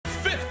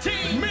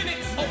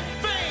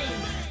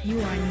You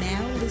are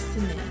now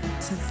listening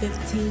to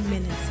 15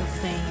 Minutes of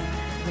Fame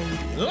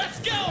Radio.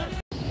 Let's go!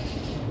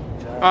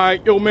 All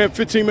right, yo, man,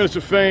 15 Minutes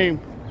of Fame.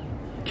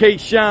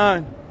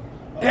 K-Shine.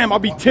 Damn, I'll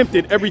be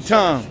tempted every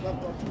time.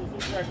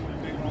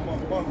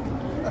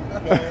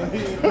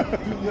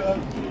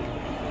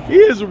 He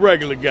is a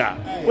regular guy.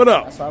 What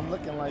up? That's what I'm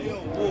looking like.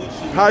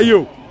 How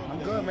you?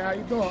 I'm good, man. How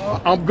you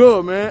doing? I'm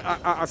good, man.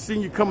 I seen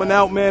you coming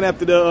out, man,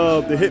 after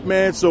the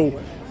Hitman. So,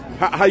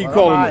 how you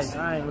calling this?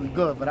 I ain't really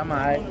good, but I'm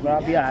alright. But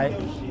I'll be alright.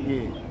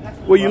 Yeah.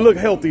 Well, you look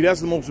healthy. That's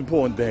the most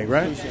important thing,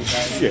 right?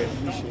 Appreciate Shit.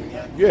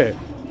 Yeah.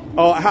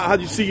 How'd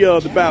you see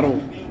the battle?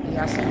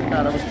 Yeah, I seen the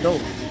battle. It was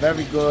dope.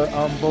 Very good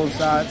on both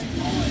sides.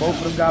 Both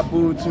of them got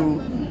booed too,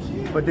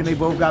 but then they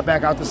both got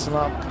back out the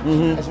slump.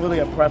 It's really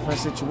a preference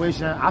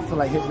situation. I feel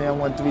like Hitman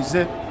won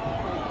 3-zip.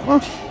 Huh?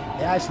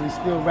 They're actually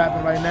still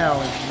rapping right now,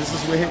 and this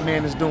is what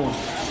Hitman is doing.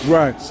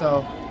 Right.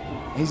 So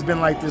he's been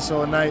like this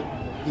all night.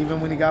 Even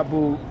when he got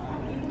booed,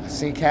 I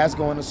seen Cass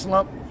go in the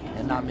slump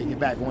and not make it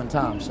back one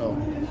time. So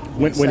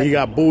when he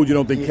got booed, you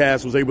don't think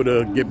Cass was able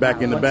to get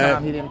back in the bag?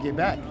 One time he didn't get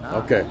back. Nah.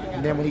 Okay.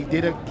 And then when he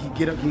did it,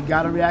 he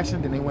got a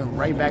reaction. Then they went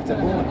right back to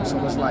booing him.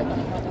 So it's like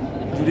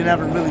you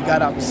never really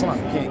got out the slump.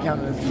 You can't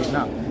count it as being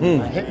out.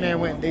 Hitman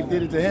went. They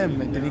did it to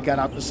him, and then he got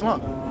out the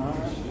slump.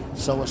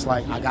 So it's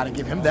like I got to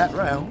give him that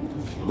round.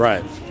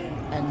 Right.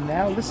 And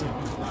now listen,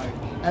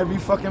 every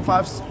fucking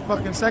 5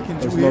 fucking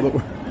seconds you hear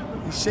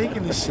he's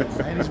shaking this shit,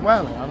 man. He's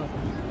wilding. I'm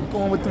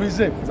going with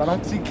 3-zip because I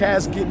don't see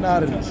Cass getting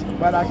out of this,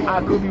 but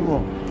I could be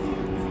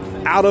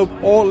wrong. Out of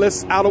all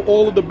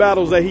of the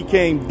battles that he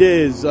came,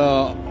 Diz,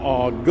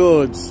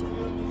 Goods,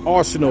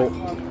 Arsenal,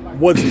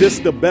 was this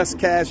the best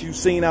Cass you've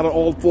seen out of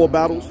all 4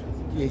 battles?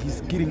 Yeah,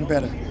 he's getting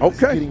better. Okay. He's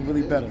getting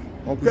really better.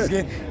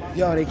 Okay.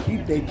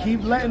 They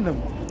keep letting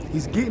him.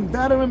 He's getting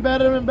better and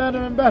better and better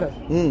and better.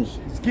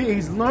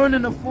 He's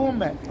learning the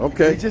format.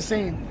 Okay. He's just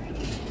saying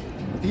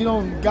he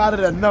don't got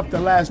it enough the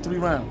last 3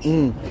 rounds.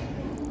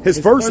 His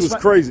verse was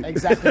crazy.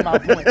 Exactly my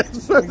point.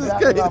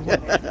 Exactly my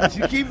point. But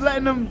you keep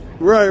letting him.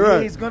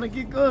 Right. He's gonna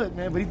get good,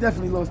 man. But he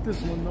definitely lost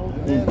this one, though.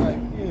 Man,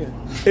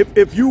 like,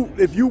 If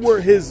you were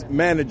his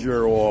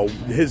manager or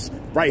his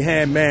right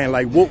hand man,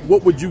 like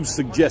what would you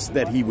suggest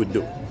that he would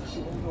do?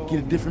 Get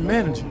a different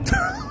manager.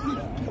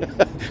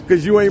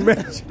 Because you ain't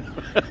managing.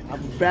 I'm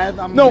a bad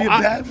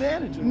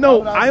manager.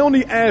 No, I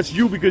only asked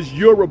you because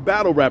you're a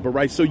battle rapper,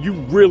 right? So you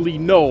really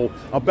know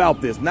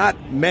about this.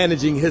 Not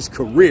managing his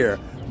career,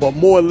 but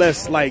more or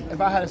less like... If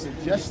I had a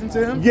suggestion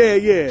to him?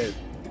 Yeah.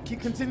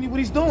 Continue what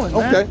he's doing,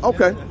 man.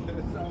 Okay.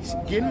 He's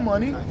getting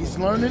money. He's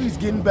learning. He's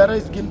getting better.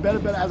 He's getting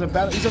better as a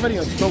battle. He's already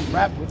a dope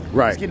rapper.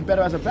 Right. He's getting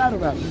better as a battle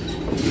rapper.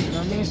 You know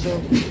what I mean?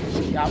 So,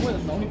 yeah, I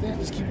wouldn't. The only thing,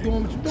 just keep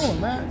doing what you're doing,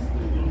 man.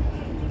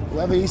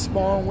 Whoever he's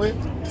sparring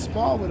with,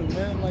 spar with him,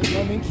 man. Like, you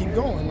know what I mean? Keep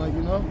going, like,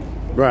 you know?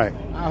 Right.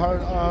 I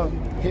heard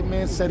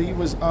Hitman said he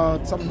was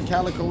something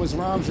Calico his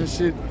rhymes and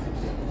shit.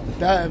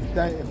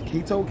 If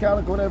he told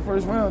Calico that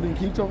first round, then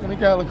keep talking to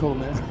Calico,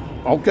 man.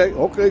 Okay.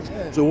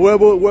 Yeah. So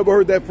whoever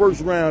heard that first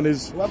round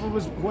is... Whoever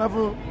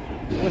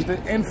was the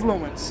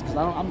influence, because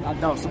I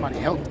doubt somebody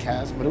helped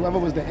Cass, but whoever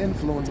was the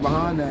influence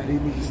behind that, he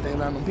needs to stay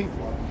around them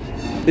people.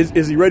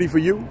 Is he ready for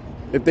you?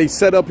 If they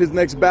set up his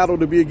next battle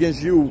to be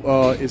against you,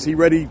 is he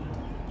ready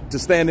to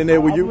stand in there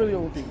with you? I really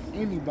don't think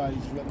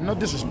anybody's ready. No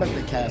disrespect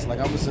to Cass. Like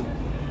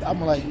I'm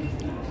like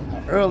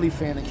an early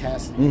fan of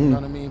Cassidy, you know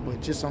what I mean?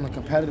 But just on a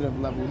competitive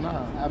level,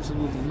 nah,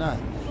 absolutely not.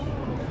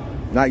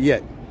 Not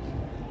yet.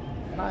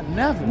 Not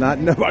never. Not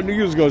never. I knew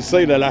you was gonna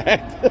say that. I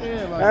had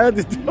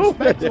to do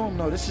respect that. to him,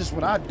 though. This is just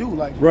what I do.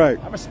 Like, right.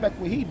 I respect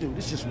what he do.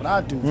 This is just what I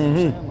do. You know what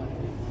I'm saying? Like,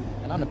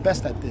 and I'm the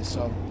best at this.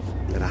 So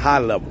at a high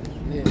level.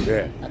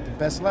 Yeah. At the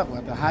best level,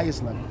 at the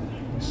highest level.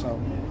 So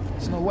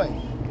there's no way.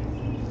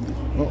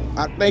 Well,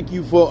 I thank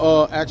you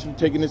for actually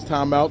taking this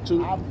time out to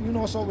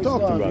it's always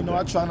talk love. about that.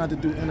 I try not to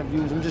do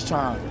interviews. I'm just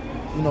trying,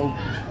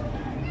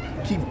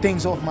 keep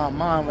things off my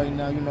mind right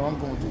now. I'm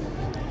going through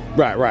it.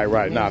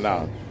 Right. Nah.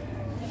 Yeah,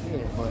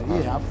 but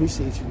I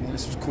appreciate you, man.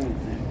 This was cool,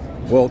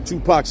 man. Well,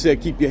 Tupac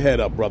said, keep your head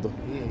up, brother.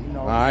 Yeah,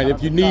 all right,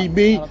 if you need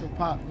me,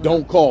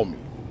 don't call me.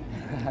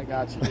 I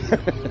got you.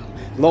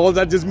 As long as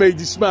I just made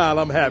you smile,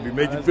 I'm happy.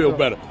 Made you feel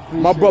better.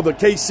 My brother,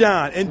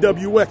 K-Shine,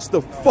 NWX,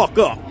 the fuck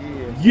up.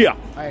 Yeah.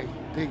 Hey,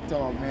 big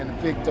dog, man.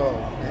 The big dog,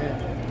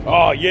 man.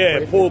 Oh,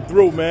 yeah. Pulled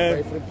through,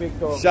 man. For the big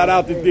dog, shout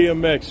out to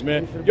DMX,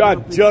 man. Y'all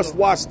just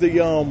watched the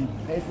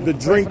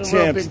Drink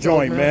Champs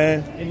joint,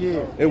 man.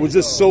 Yeah. It was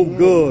just so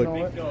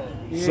good.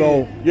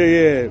 So,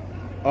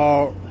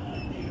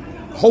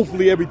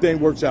 hopefully everything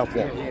works out for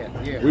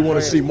him. We want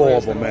to see more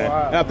of him, man.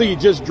 And I think he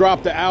just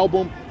dropped the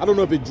album. I don't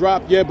know if it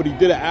dropped yet, but he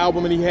did an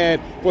album, and he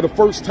had, for the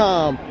first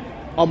time,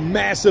 a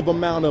massive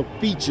amount of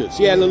features.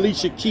 He had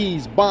Alicia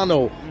Keys,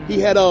 Bono.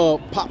 He had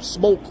Pop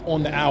Smoke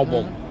on the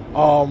album.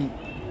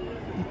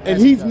 And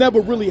he's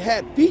never really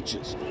had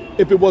features.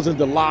 if it wasn't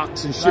the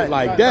locks and shit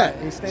like that.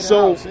 Right.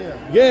 So House,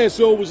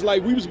 so it was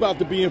like we was about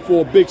to be in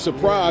for a big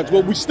surprise.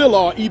 Well, we still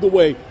are. Either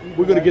way,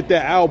 we're gonna get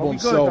that album.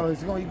 So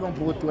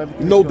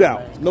no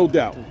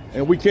doubt.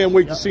 And we can't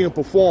wait to see him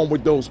perform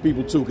with those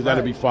people too, because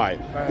that'll be fire.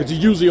 Because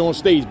he's usually on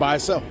stage by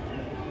himself.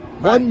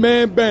 One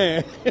man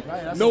band,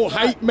 no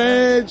hype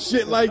man,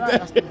 shit like that.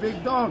 That's the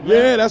big dog, man.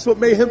 Yeah, that's what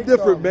made him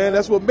different, man.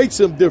 That's what makes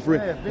him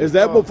different. Is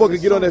that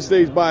motherfucker get on that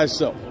stage by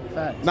himself?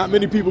 Not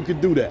many people can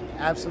do that.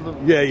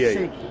 Absolutely.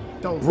 Yeah.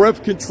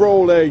 Breath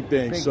control,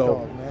 everything.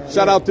 So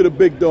shout out to the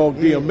big dog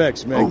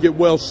DMX, man. Get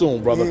well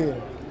soon,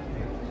 brother.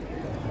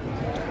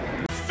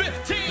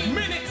 15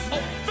 minutes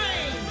of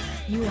fame.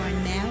 You are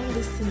now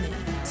listening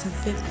to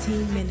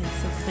 15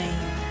 Minutes of Fame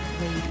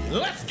Radio.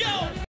 Let's go.